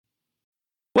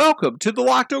Welcome to the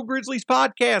Locked On Grizzlies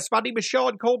podcast. My name is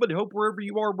Shawn Coleman. Hope wherever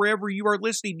you are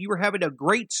listening, you are having a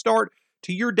great start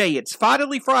to your day. It's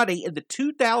finally Friday, and the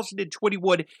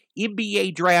 2021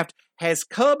 NBA draft has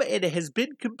come and it has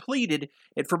been completed.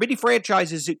 And for many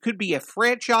franchises, it could be a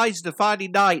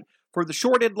franchise-defining night for the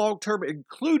short and long term,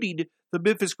 including the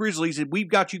Memphis Grizzlies. And we've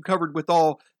got you covered with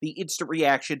all the instant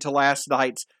reaction to last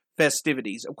night's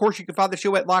festivities. Of course, you can find the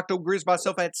show at Locked On Grizz,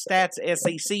 myself at Stats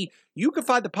SAC. You can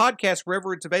find the podcast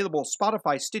wherever it's available: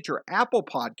 Spotify, Stitcher, Apple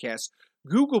Podcasts,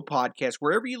 Google Podcasts.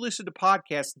 Wherever you listen to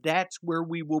podcasts, that's where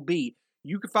we will be.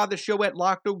 You can find the show at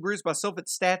Locked On Grizz, myself at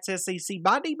Stats SAC.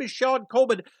 My name is Shawn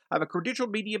Coleman. I'm a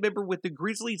credentialed media member with the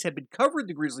Grizzlies, have been covering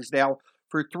the Grizzlies now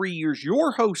for 3 years.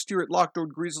 Your host here at Locked On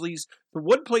Grizzlies, the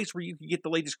one place where you can get the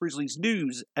latest Grizzlies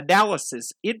news,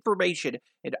 analysis, information,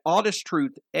 and honest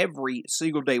truth every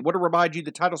single day. I want to remind you the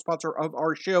title sponsor of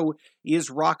our show is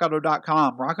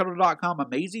RockAuto.com. RockAuto.com,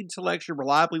 amazing selection,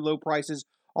 reliably low prices,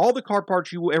 all the car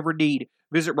parts you will ever need.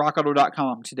 Visit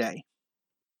RockAuto.com today.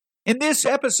 In this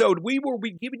episode, we will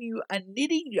be giving you an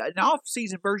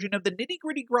off-season version of the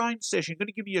nitty-gritty grind session. I'm going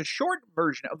to give you a short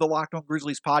version of the Locked On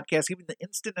Grizzlies podcast, giving the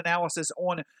instant analysis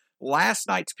on last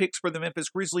night's picks for the Memphis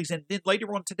Grizzlies. And then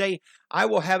later on today, I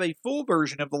will have a full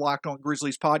version of the Locked On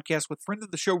Grizzlies podcast with friend of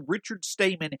the show, Richard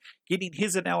Stayman, getting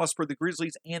his analysis for the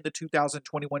Grizzlies and the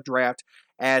 2021 draft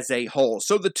as a whole.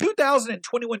 So the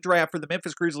 2021 draft for the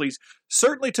Memphis Grizzlies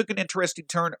certainly took an interesting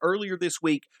turn earlier this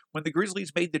week when the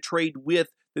Grizzlies made the trade with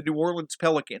the New Orleans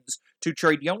Pelicans to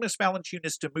trade Jonas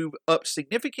Valanciunas to move up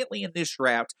significantly in this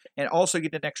draft and also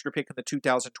get an extra pick in the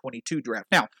 2022 draft.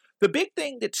 Now, the big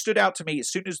thing that stood out to me as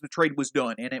soon as the trade was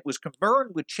done, and it was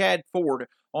confirmed with Chad Ford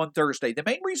on Thursday, the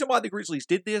main reason why the Grizzlies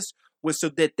did this was so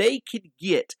that they could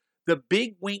get the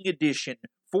big wing addition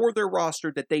for their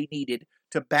roster that they needed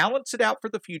to balance it out for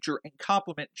the future and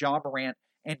complement Ja Morant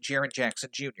and Jaren Jackson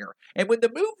Jr. And when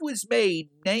the move was made,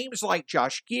 names like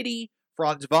Josh Giddey,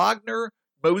 Franz Wagner,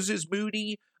 Moses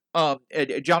Moody,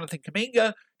 Jonathan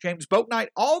Kuminga, James Bouknight,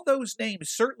 all those names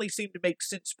certainly seem to make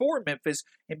sense for Memphis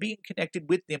and being connected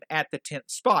with them at the 10th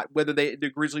spot, whether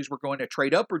the Grizzlies were going to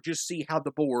trade up or just see how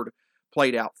the board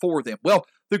played out for them. Well,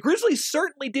 the Grizzlies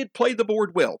certainly did play the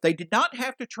board well. They did not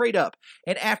have to trade up,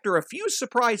 and after a few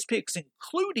surprise picks,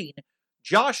 including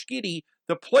Josh Giddey,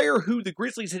 the player who the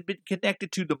Grizzlies had been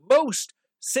connected to the most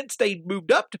since they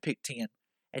moved up to pick 10,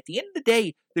 at the end of the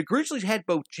day, the Grizzlies had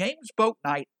both James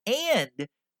Bouknight and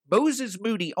Moses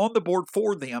Moody on the board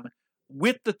for them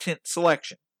with the 10th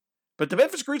selection. But the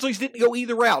Memphis Grizzlies didn't go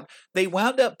either route. They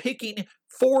wound up picking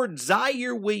forward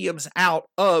Ziaire Williams out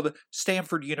of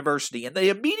Stanford University. And the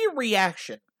immediate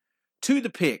reaction to the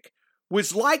pick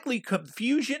was likely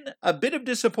confusion, a bit of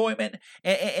disappointment,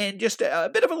 and just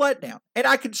a bit of a letdown. And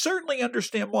I can certainly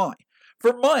understand why.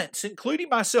 For months, including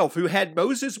myself, who had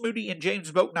Moses Moody and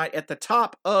James Bouknight at the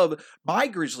top of my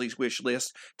Grizzlies wish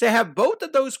list, to have both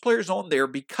of those players on there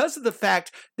because of the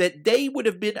fact that they would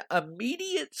have been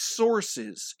immediate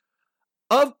sources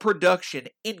of production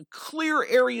in clear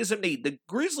areas of need. The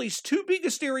Grizzlies' two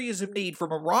biggest areas of need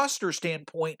from a roster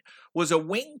standpoint was a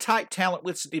wing-type talent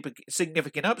with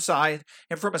significant upside,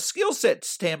 and from a skill set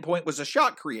standpoint was a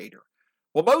shot creator.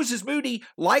 Well, Moses Moody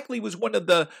likely was one of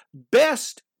the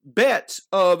best bets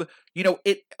of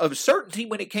certainty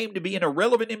when it came to being a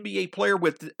relevant NBA player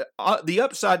with the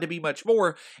upside to be much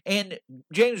more. And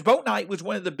James Bouknight was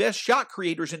one of the best shot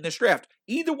creators in this draft.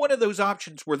 Either one of those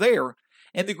options were there,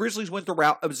 and the Grizzlies went the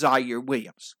route of Ziaire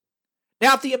Williams.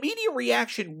 Now, if the immediate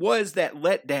reaction was that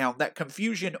letdown, that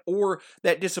confusion, or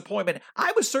that disappointment,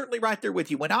 I was certainly right there with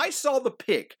you. When I saw the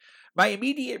pick, my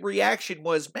immediate reaction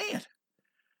was, man,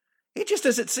 it just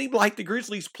doesn't seem like the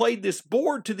Grizzlies played this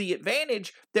board to the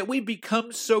advantage that we've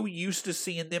become so used to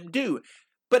seeing them do.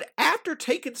 But after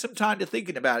taking some time to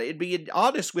thinking about it and being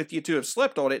honest with you to have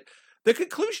slept on it, the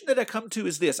conclusion that I come to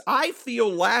is this. I feel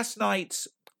last night's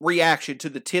reaction to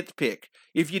the 10th pick,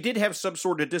 if you did have some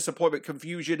sort of disappointment,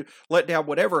 confusion, letdown,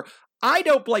 whatever, I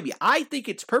don't blame you. I think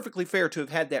it's perfectly fair to have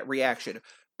had that reaction.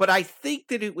 But I think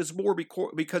that it was more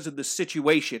because of the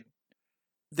situation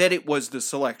that it was the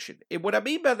selection. And what I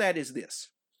mean by that is this.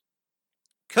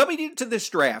 Coming into this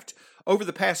draft, over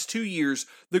the past 2 years,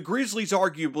 the Grizzlies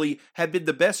arguably have been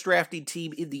the best drafting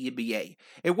team in the NBA.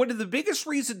 And one of the biggest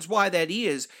reasons why that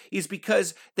is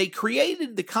because they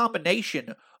created the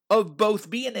combination of both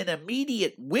being an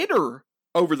immediate winner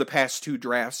over the past 2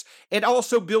 drafts and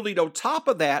also building on top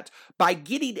of that by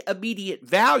getting immediate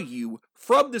value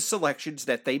from the selections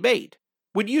that they made.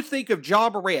 When you think of Ja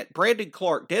Morant, Brandon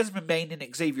Clark, Desmond Bane,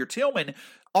 and Xavier Tillman,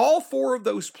 all 4 of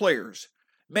those players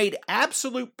made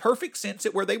absolute perfect sense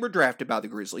at where they were drafted by the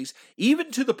Grizzlies,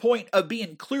 even to the point of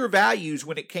being clear values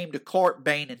when it came to Clark,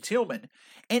 Bain, and Tillman.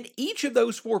 And each of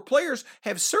those 4 players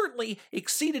have certainly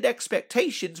exceeded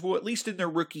expectations, well, at least in their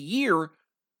rookie year,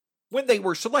 when they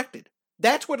were selected.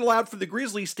 That's what allowed for the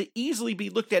Grizzlies to easily be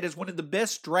looked at as one of the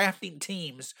best drafting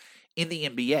teams in the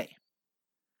NBA.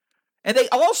 And they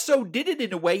also did it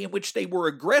in a way in which they were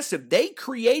aggressive. They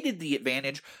created the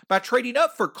advantage by trading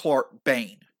up for Clark,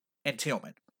 Bain, and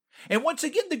Tillman. And once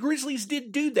again, the Grizzlies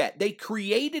did do that. They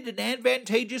created an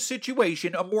advantageous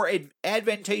situation, a more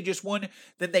advantageous one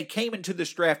than they came into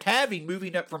this draft having,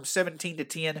 moving up from 17 to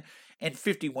 10 and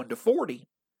 51 to 40.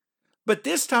 But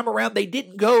this time around, they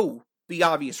didn't go the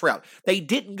obvious route. They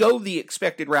didn't go the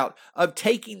expected route of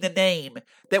taking the name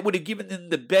that would have given them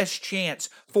the best chance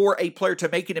for a player to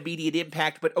make an immediate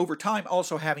impact, but over time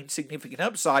also having significant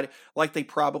upside like they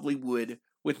probably would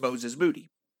with Moses Moody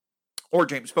or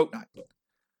James Bouknight.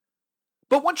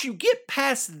 But once you get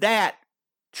past that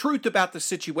truth about the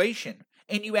situation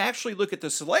and you actually look at the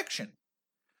selection,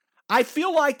 I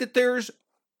feel like that there's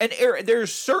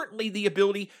certainly the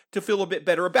ability to feel a bit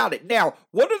better about it. Now,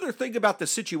 one other thing about the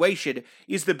situation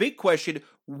is the big question,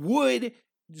 would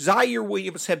Ziaire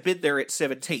Williams have been there at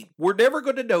 17? We're never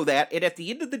going to know that, and at the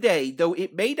end of the day, though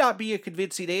it may not be a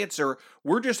convincing answer,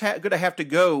 we're just going to have to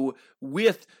go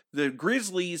with the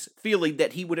Grizzlies feeling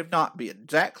that he would have not been.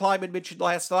 Zach Kleiman mentioned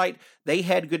last night, they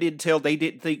had good intel. They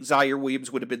didn't think Ziaire Williams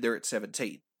would have been there at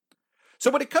 17. So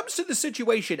when it comes to the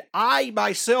situation, I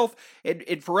myself,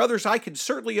 and for others, I can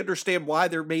certainly understand why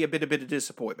there may have been a bit of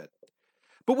disappointment.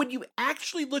 But when you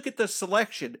actually look at the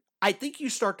selection, I think you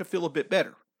start to feel a bit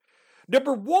better.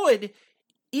 Number one,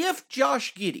 if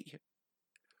Josh Giddey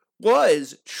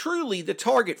was truly the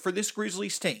target for this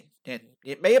Grizzlies team, and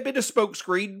it may have been a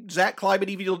smokescreen, Zach Kleiman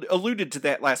even alluded to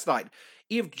that last night.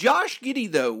 If Josh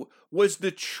Giddey, though, was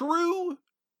the true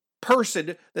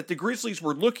person that the Grizzlies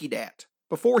were looking at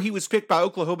before he was picked by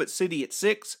Oklahoma City at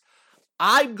 6,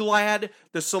 I'm glad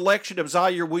the selection of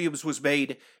Ziaire Williams was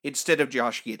made instead of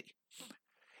Josh Giddey.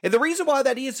 And the reason why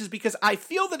that is because I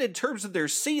feel that in terms of their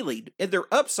ceiling and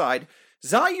their upside,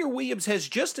 Ziaire Williams has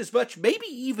just as much, maybe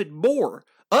even more,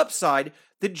 upside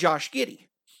than Josh Giddey.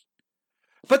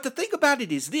 But the thing about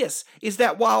it is this, is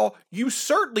that while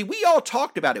we all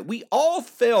talked about it, we all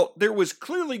felt there was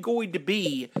clearly going to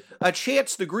be a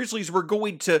chance the Grizzlies were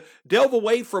going to delve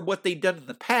away from what they'd done in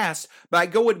the past by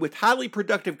going with highly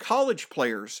productive college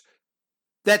players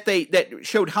that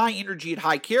showed high energy and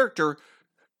high character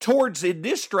towards, in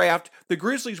this draft, the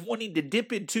Grizzlies wanting to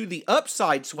dip into the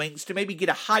upside swings to maybe get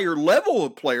a higher level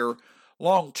of player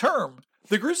long term.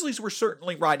 The Grizzlies were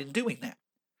certainly right in doing that.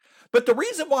 But the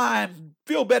reason why I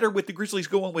feel better with the Grizzlies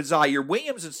going with Ziaire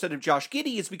Williams instead of Josh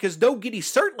Giddey is because though Giddey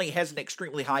certainly has an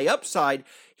extremely high upside,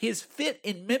 his fit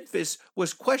in Memphis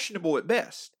was questionable at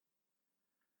best.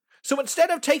 So instead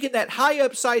of taking that high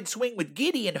upside swing with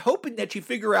Giddey and hoping that you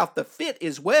figure out the fit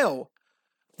as well,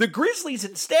 the Grizzlies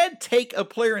instead take a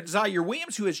player in Ziaire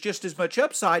Williams who has just as much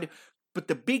upside, but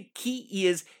the big key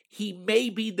is he may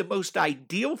be the most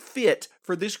ideal fit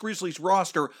for this Grizzlies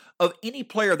roster of any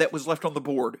player that was left on the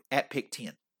board at pick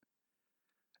 10.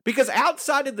 Because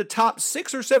outside of the top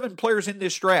 6 or 7 players in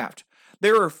this draft,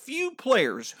 there are few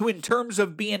players who, in terms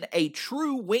of being a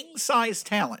true wing-size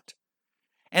talent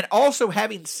and also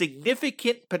having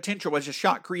significant potential as a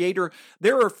shot creator,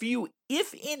 there are few,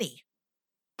 if any,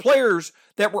 players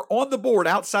that were on the board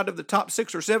outside of the top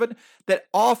 6 or 7 that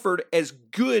offered as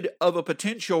good of a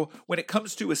potential when it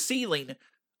comes to a ceiling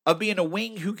of being a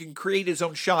wing who can create his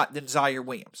own shot than Ziaire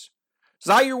Williams.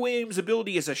 Ziaire Williams'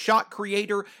 ability as a shot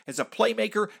creator, as a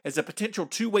playmaker, as a potential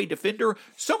two-way defender,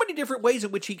 so many different ways in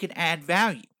which he can add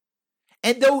value.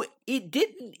 And though it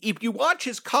didn't, if you watch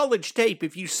his college tape,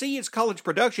 if you see his college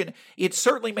production, it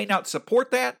certainly may not support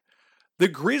that. The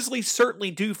Grizzlies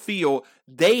certainly do feel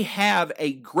they have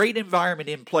a great environment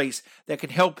in place that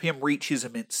can help him reach his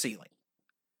immense ceiling.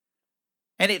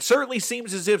 And it certainly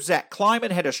seems as if Zach Kleiman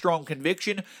had a strong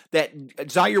conviction that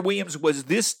Ziaire Williams was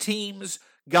this team's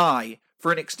guy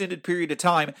for an extended period of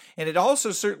time. And it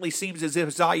also certainly seems as if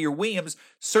Ziaire Williams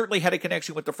certainly had a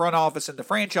connection with the front office and the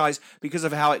franchise because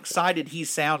of how excited he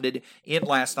sounded in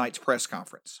last night's press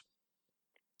conference.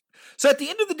 So at the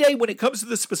end of the day, when it comes to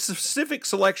the specific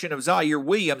selection of Ziaire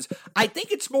Williams, I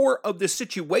think it's more of the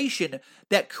situation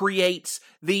that creates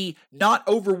the not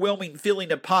overwhelming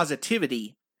feeling of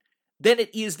positivity than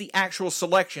it is the actual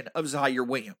selection of Ziaire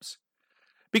Williams.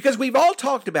 Because we've all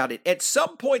talked about it. At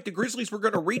some point, the Grizzlies were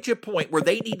going to reach a point where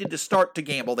they needed to start to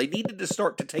gamble. They needed to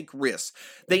start to take risks.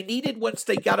 They needed, once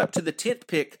they got up to the 10th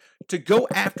pick, to go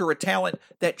after a talent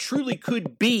that truly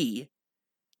could be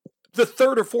the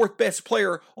third or fourth best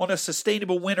player on a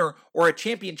sustainable winner or a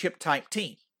championship type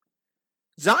team.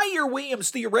 Ziaire Williams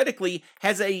theoretically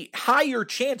has a higher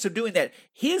chance of doing that.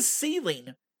 His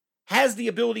ceiling has the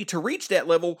ability to reach that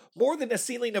level more than the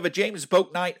ceiling of a James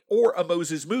Bouknight or a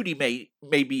Moses Moody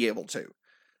may be able to.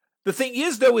 The thing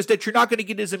is, though, is that you're not going to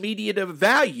get as immediate of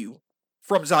value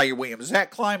from Ziaire Williams. Zach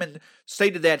Kleiman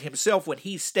stated that himself when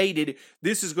he stated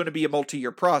this is going to be a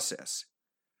multi-year process.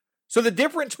 So the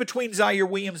difference between Ziaire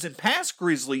Williams and past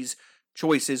Grizzlies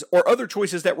choices or other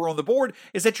choices that were on the board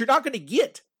is that you're not going to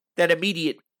get that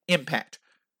immediate impact.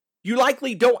 You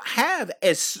likely don't have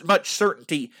as much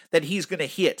certainty that he's going to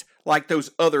hit like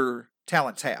those other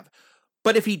talents have.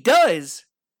 But if he does,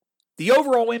 the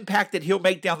overall impact that he'll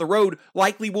make down the road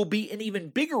likely will be an even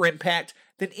bigger impact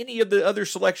than any of the other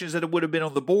selections that would have been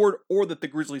on the board or that the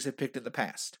Grizzlies have picked in the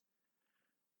past.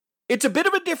 It's a bit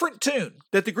of a different tune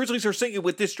that the Grizzlies are singing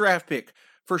with this draft pick,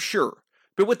 for sure.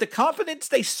 But with the confidence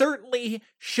they certainly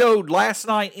showed last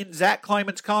night in Zach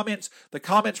Kleiman's comments, the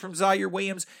comments from Ziaire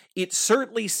Williams, it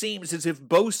certainly seems as if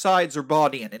both sides are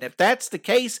bought in. And if that's the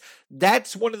case,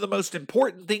 that's one of the most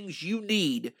important things you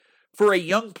need for a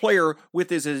young player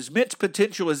with as immense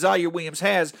potential as Ziaire Williams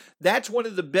has. That's one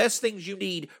of the best things you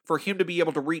need for him to be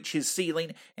able to reach his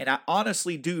ceiling. And I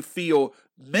honestly do feel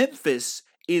Memphis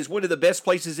is one of the best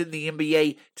places in the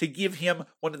NBA to give him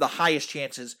one of the highest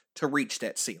chances to reach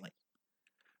that ceiling.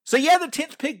 So yeah, the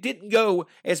 10th pick didn't go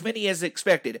as many as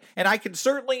expected. And I can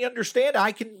certainly understand,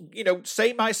 I can,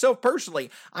 say myself personally,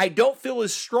 I don't feel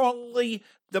as strongly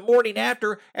the morning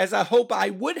after as I hope I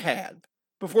would have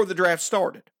before the draft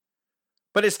started.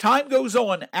 But as time goes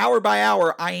on, hour by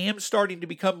hour, I am starting to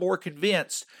become more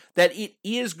convinced that it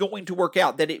is going to work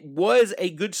out, that it was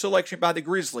a good selection by the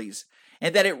Grizzlies,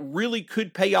 and that it really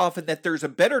could pay off, and that there's a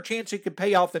better chance it could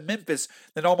pay off in Memphis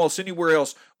than almost anywhere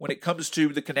else when it comes to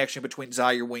the connection between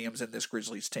Ziaire Williams and this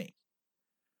Grizzlies team.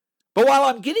 But while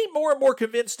I'm getting more and more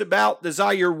convinced about the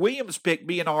Ziaire Williams pick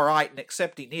being all right and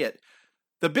accepting it,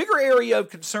 the bigger area of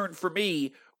concern for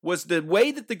me was the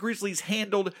way that the Grizzlies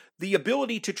handled the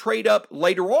ability to trade up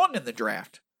later on in the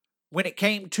draft when it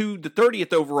came to the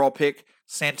 30th overall pick,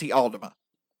 Santi Aldama.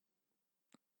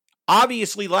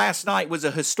 Obviously, last night was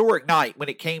a historic night when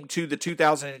it came to the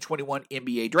 2021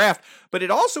 NBA Draft, but it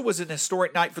also was an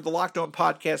historic night for the Locked On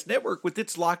Podcast Network with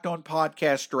its Locked On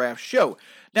Podcast Draft Show.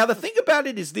 Now, the thing about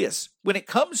it is this. When it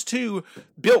comes to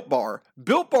Built Bar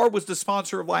was the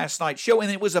sponsor of last night's show,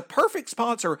 and it was a perfect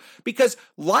sponsor because,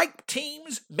 like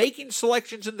teams making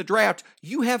selections in the draft,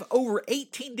 you have over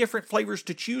 18 different flavors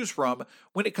to choose from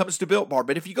when it comes to Built Bar.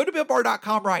 But if you go to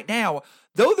BuiltBar.com right now,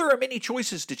 though there are many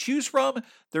choices to choose from,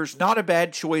 there's not a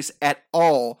bad choice at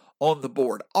all on the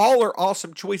board. All are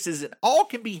awesome choices, and all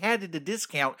can be had at a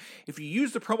discount if you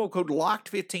use the promo code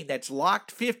LOCKED15. That's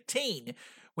LOCKED15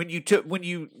 when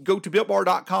you go to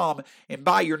BuiltBar.com and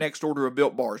buy your next order of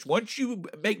Built Bars. Once you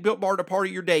make Built Bar a part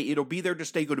of your day, it'll be there to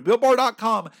stay. Go to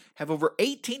BuiltBar.com, have over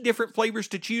 18 different flavors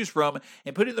to choose from,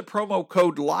 and put in the promo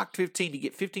code LOCKED15 to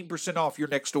get 15% off your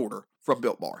next order from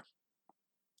Built Bar.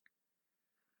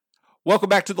 Welcome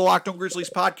back to the Locked On Grizzlies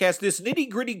podcast, this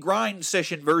nitty-gritty grind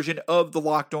session version of the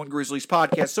Locked On Grizzlies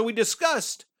podcast. So we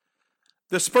discussed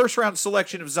this first-round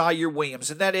selection of Ziaire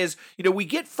Williams, and that is, we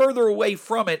get further away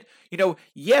from it.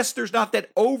 Yes, there's not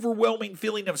that overwhelming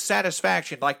feeling of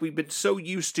satisfaction like we've been so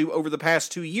used to over the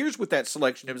past 2 years with that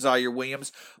selection of Ziaire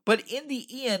Williams, but in the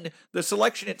end, the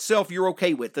selection itself you're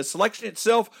okay with. The selection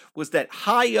itself was that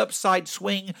high upside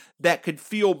swing that could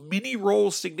fill many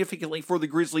roles significantly for the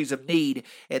Grizzlies of need,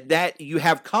 and that you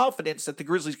have confidence that the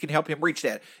Grizzlies can help him reach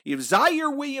that. If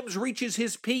Ziaire Williams reaches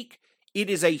his peak, it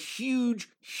is a huge,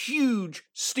 huge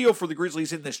steal for the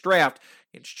Grizzlies in this draft.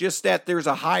 It's just that there's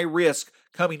a high risk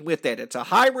coming with that. It's a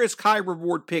high risk, high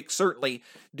reward pick, certainly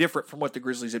different from what the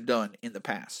Grizzlies have done in the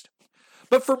past.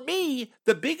 But for me,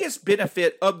 the biggest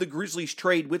benefit of the Grizzlies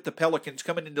trade with the Pelicans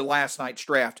coming into last night's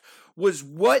draft was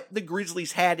what the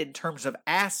Grizzlies had in terms of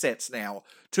assets now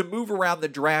to move around the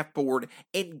draft board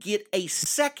and get a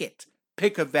second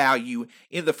pick of value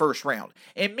in the first round.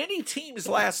 And many teams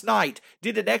last night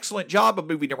did an excellent job of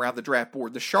moving around the draft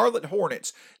board. The Charlotte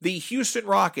Hornets, the Houston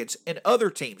Rockets, and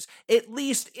other teams, at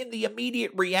least in the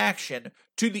immediate reaction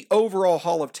to the overall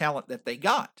haul of talent that they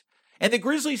got. And the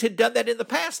Grizzlies had done that in the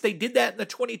past. They did that in the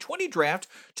 2020 draft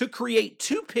to create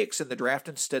 2 picks in the draft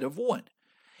instead of 1.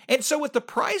 And so with the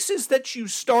prices that you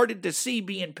started to see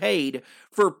being paid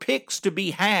for picks to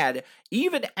be had,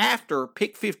 even after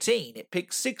pick 15, at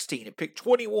pick 16, at pick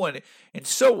 21, and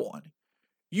so on,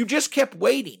 You just kept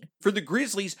waiting for the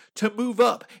Grizzlies to move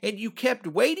up, and you kept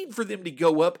waiting for them to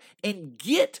go up and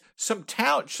get some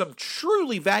talent, some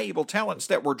truly valuable talents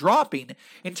that were dropping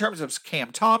in terms of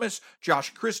Cam Thomas,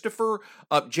 Josh Christopher,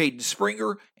 Jaden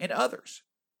Springer, and others.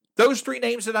 Those three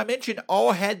names that I mentioned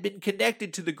all had been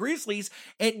connected to the Grizzlies,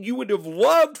 and you would have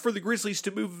loved for the Grizzlies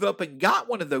to move up and got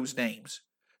one of those names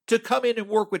to come in and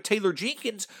work with Taylor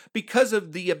Jenkins because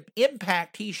of the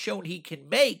impact he's shown he can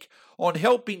make on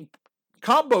helping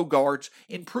combo guards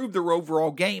improve their overall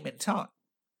game in time.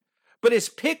 But as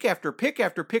pick after pick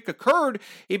after pick occurred,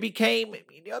 it became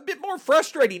a bit more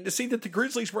frustrating to see that the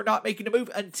Grizzlies were not making a move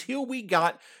until we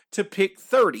got to pick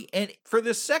 30. And for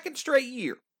the second straight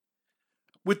year,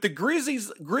 with the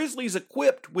Grizzlies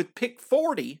equipped with pick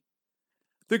 40,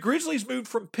 the Grizzlies moved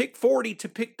from pick 40 to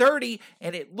pick 30,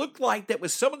 and it looked like that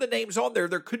with some of the names on there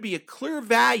could be a clear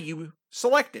value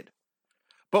selected.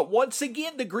 But once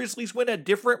again, the Grizzlies went a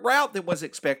different route than was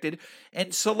expected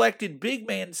and selected big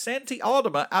man Santi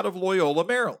Aldama out of Loyola,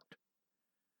 Maryland.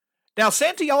 Now,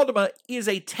 Santi Aldama is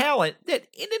a talent that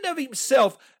in and of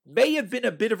himself may have been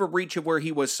a bit of a reach of where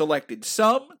he was selected.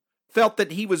 Some felt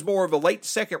that he was more of a late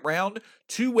second round,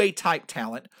 two-way type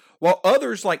talent, while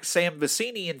others like Sam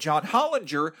Vecini and John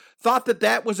Hollinger thought that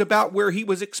that was about where he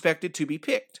was expected to be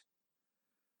picked.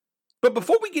 But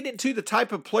before we get into the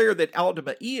type of player that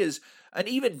Aldama is, an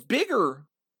even bigger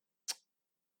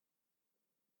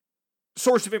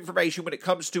source of information when it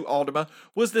comes to Aldama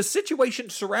was the situation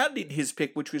surrounding his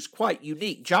pick, which was quite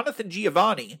unique. Jonathan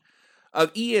Giovanni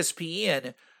of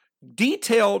ESPN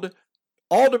detailed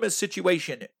Aldama's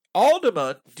situation.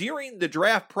 Aldama, during the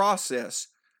draft process,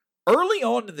 early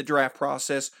on in the draft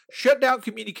process, shut down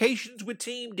communications with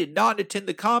team, did not attend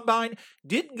the combine,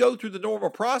 didn't go through the normal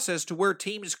process to where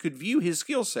teams could view his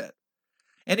skill set.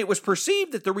 And it was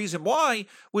perceived that the reason why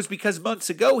was because months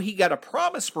ago he got a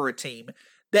promise for a team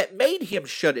that made him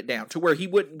shut it down to where he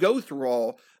wouldn't go through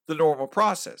all the normal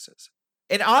processes.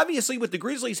 And obviously with the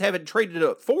Grizzlies having traded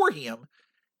up for him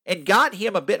and got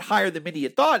him a bit higher than many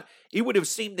had thought, it would have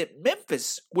seemed that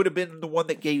Memphis would have been the one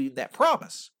that gave him that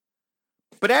promise.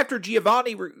 But after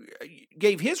Giovanni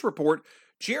gave his report,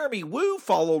 Jeremy Woo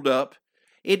followed up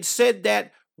and said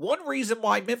that one reason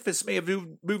why Memphis may have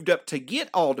moved up to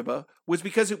get Aldama was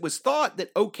because it was thought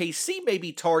that OKC may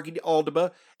be targeting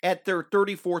Aldama at their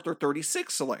 34th or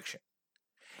 36th selection.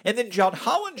 And then John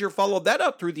Hollinger followed that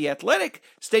up through The Athletic,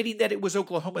 stating that it was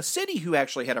Oklahoma City who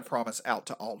actually had a promise out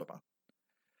to Aldama.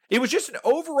 It was just an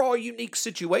overall unique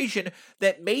situation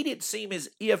that made it seem as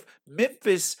if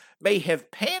Memphis may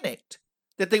have panicked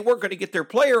that they weren't going to get their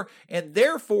player and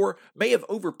therefore may have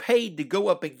overpaid to go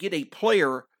up and get a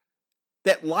player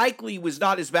that likely was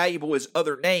not as valuable as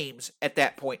other names at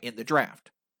that point in the draft.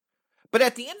 But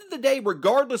at the end of the day,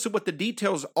 regardless of what the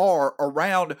details are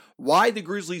around why the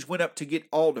Grizzlies went up to get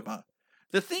Aldama,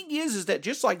 the thing is that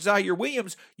just like Ziaire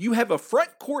Williams, you have a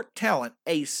front court talent,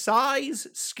 a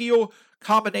size-skill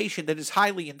combination that is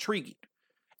highly intriguing.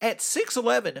 At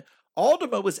 6'11",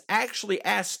 Aldama was actually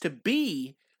asked to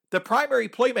be the primary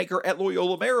playmaker at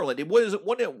Loyola, Maryland. It was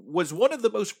one of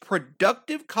the most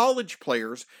productive college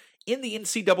players in the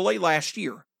NCAA last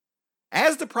year.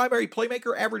 As the primary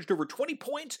playmaker, averaged over 20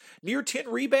 points, near 10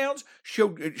 rebounds,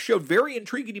 showed very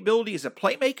intriguing ability as a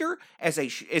playmaker, as a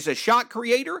shot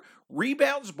creator,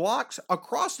 rebounds, blocks,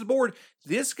 across the board.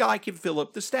 This guy can fill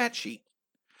up the stat sheet.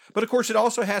 But of course, it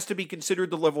also has to be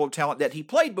considered the level of talent that he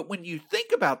played. But when you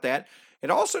think about that, it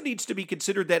also needs to be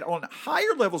considered that on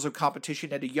higher levels of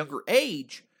competition at a younger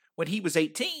age, when he was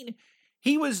 18,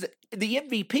 he was the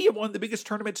MVP of one of the biggest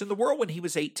tournaments in the world when he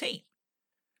was 18.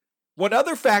 One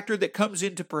other factor that comes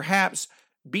into perhaps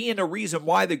being a reason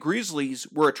why the Grizzlies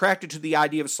were attracted to the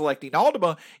idea of selecting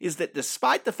Aldama is that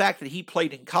despite the fact that he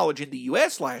played in college in the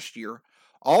U.S. last year,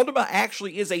 Aldama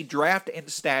actually is a draft and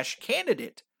stash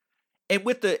candidate. And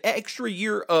with the extra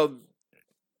year of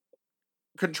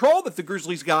control that the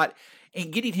Grizzlies got in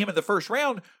getting him in the first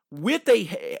round, with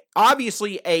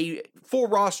obviously a full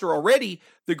roster already,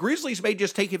 the Grizzlies may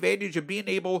just take advantage of being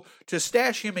able to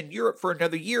stash him in Europe for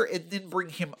another year and then bring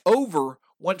him over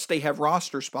once they have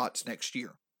roster spots next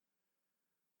year.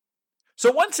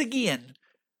 So once again,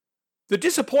 the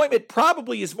disappointment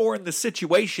probably is more in the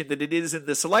situation than it is in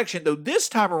the selection, though this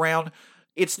time around,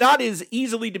 it's not as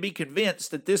easily to be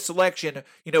convinced that this selection,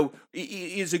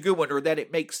 is a good one or that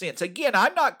it makes sense. Again,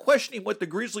 I'm not questioning what the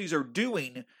Grizzlies are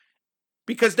doing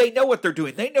because they know what they're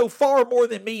doing. They know far more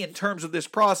than me in terms of this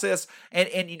process and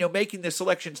making the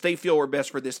selections they feel are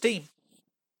best for this team.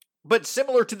 But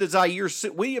similar to the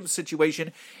Ziaire Williams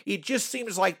situation, it just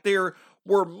seems like there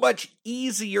were much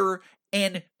easier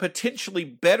and potentially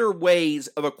better ways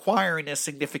of acquiring a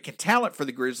significant talent for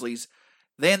the Grizzlies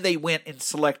than they went in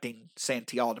selecting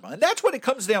Santi Aldama. And that's what it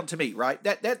comes down to me, right?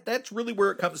 That's really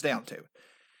where it comes down to.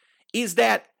 Is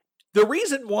that the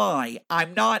reason why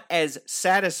I'm not as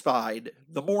satisfied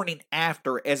the morning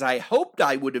after as I hoped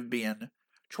I would have been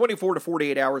 24 to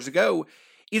 48 hours ago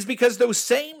is because those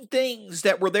same things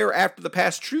that were there after the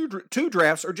past two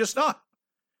drafts are just not.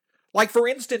 Like, for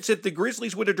instance, if the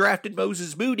Grizzlies would have drafted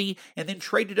Moses Moody and then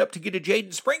traded up to get a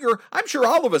Jaden Springer, I'm sure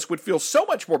all of us would feel so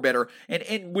much more better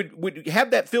and would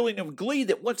have that feeling of glee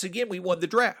that once again we won the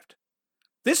draft.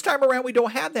 This time around, we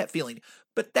don't have that feeling.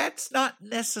 But that's not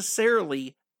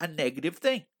necessarily a negative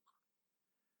thing.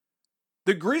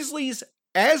 The Grizzlies,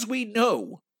 as we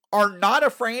know, are not a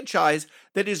franchise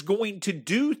that is going to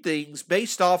do things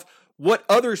based off what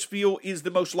others feel is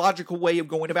the most logical way of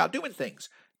going about doing things.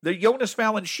 The Jonas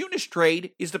Valanciunas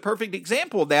trade is the perfect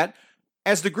example of that,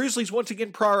 as the Grizzlies once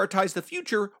again prioritize the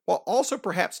future while also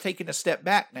perhaps taking a step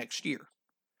back next year.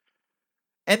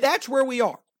 And that's where we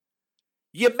are.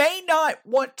 You may not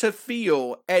want to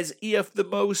feel as if the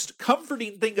most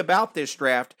comforting thing about this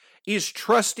draft is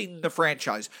trusting the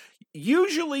franchise.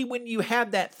 Usually when you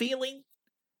have that feeling,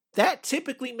 that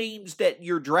typically means that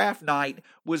your draft night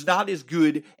was not as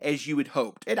good as you had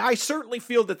hoped. And I certainly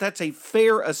feel that that's a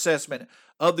fair assessment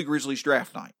of the Grizzlies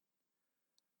draft night.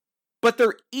 But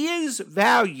there is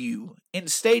value in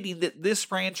stating that this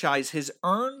franchise has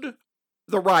earned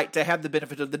the right to have the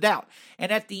benefit of the doubt.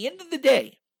 And at the end of the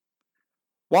day,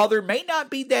 while there may not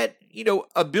be that,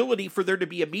 ability for there to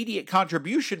be immediate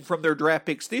contribution from their draft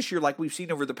picks this year like we've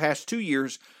seen over the past 2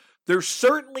 years, there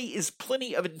certainly is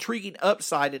plenty of intriguing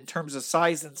upside in terms of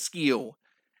size and skill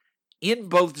in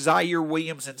both Ziaire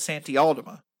Williams and Santi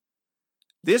Aldama.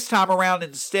 This time around,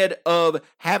 instead of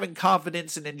having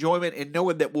confidence and enjoyment and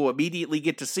knowing that we'll immediately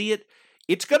get to see it,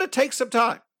 it's going to take some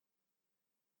time.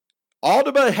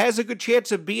 Aldama has a good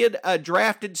chance of being a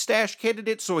drafted stash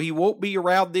candidate, so he won't be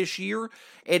around this year.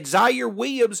 And Ziaire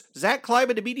Williams, Zach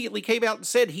Kleiman immediately came out and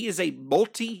said he is a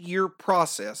multi-year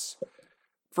process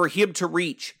for him to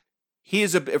reach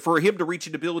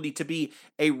an ability to be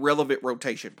a relevant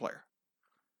rotation player.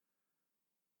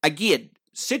 Again,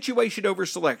 situation over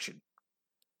selection.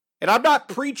 And I'm not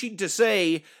preaching to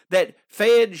say that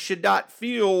fans should not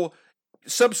feel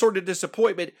some sort of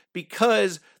disappointment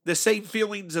because the same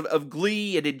feelings of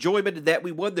glee and enjoyment that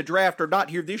we won the draft are not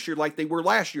here this year like they were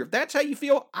last year. If that's how you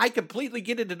feel, I completely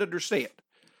get it and understand.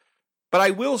 But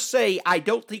I will say I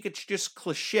don't think it's just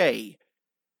cliche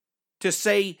to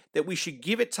say that we should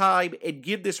give it time and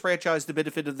give this franchise the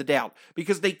benefit of the doubt,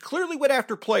 because they clearly went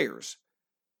after players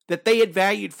that they had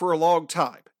valued for a long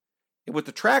time. And with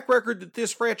the track record that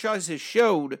this franchise has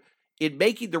showed in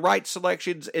making the right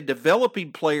selections and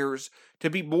developing players to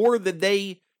be more than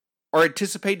they are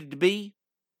anticipated to be,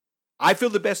 I feel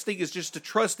the best thing is just to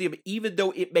trust them, even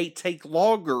though it may take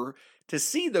longer to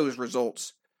see those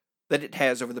results than it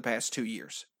has over the past 2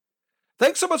 years.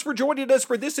 Thanks so much for joining us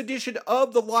for this edition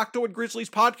of the Locked On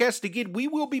Grizzlies podcast. Again, we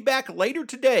will be back later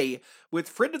today with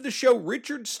friend of the show,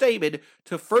 Richard Stamen,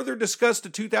 to further discuss the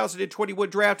 2021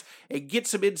 draft and get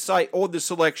some insight on the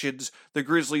selections the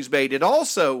Grizzlies made. And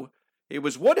also, it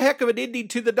was one heck of an ending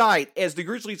to the night as the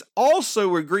Grizzlies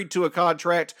also agreed to a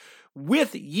contract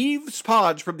with Yves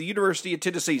Pons from the University of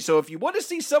Tennessee. So if you want to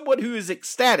see someone who is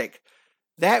ecstatic,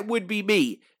 that would be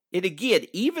me. And again,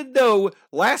 even though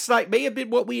last night may have been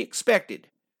what we expected,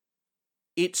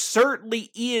 it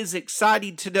certainly is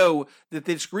exciting to know that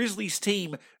this Grizzlies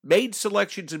team made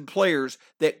selections and players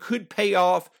that could pay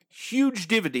off huge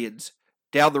dividends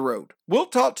down the road. We'll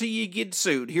talk to you again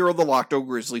soon here on the Locked On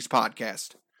Grizzlies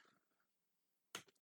podcast.